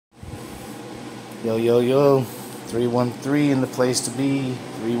Yo, yo, yo. 313 in the place to be.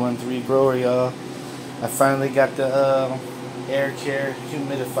 313 grower, y'all. I finally got the air care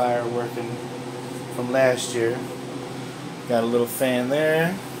humidifier working from last year. Got a little fan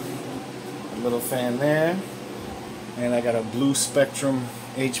there. A little fan there. And I got a blue spectrum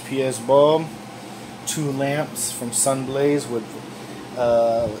HPS bulb. 2 lamps from Sunblaze with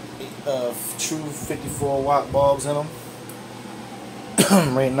true 54 watt bulbs in them.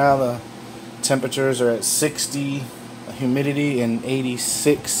 Right now the temperatures are at 60 humidity and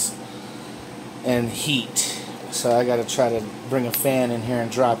 86 and heat, so I gotta try to bring a fan in here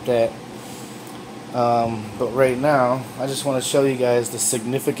and drop that. But right now I just want to show you guys the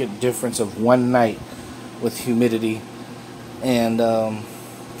significant difference of one night with humidity and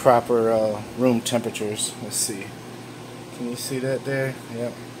proper room temperatures. Let's see, can you see that there?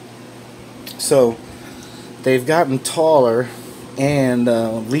 Yep. So they've gotten taller, and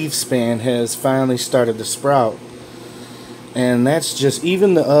leaf span has finally started to sprout, and that's just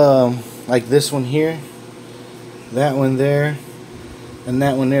even the like this one here, that one there, and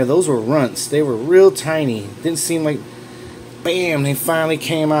that one there. Those were runts. They were real tiny. Didn't seem like, bam, they finally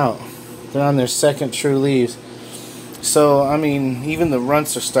came out. They're on their second true leaves. So I mean, even the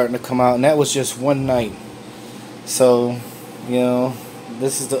runts are starting to come out, and that was just one night. So you know,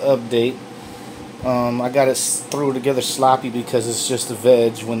 this is the update. I got it thrown together sloppy because it's just a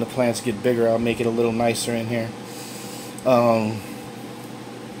veg. When the plants get bigger, I'll make it a little nicer in here. But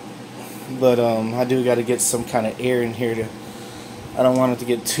I do got to get some kind of air in here. I don't want it to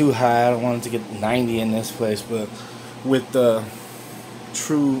get too high. I don't want it to get 90 in this place. But with the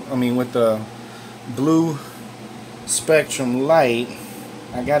with the blue spectrum light,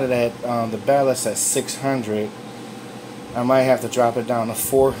 I got it at the ballast at 600. I might have to drop it down to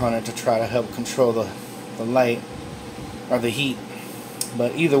 400 to try to help control the light or the heat.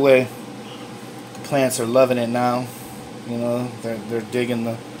 But either way, the plants are loving it now. You know, they're digging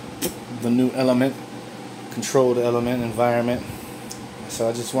the new element, controlled element environment. So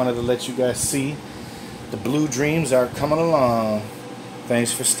I just wanted to let you guys see the blue dreams are coming along.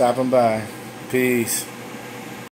 Thanks for stopping by. Peace.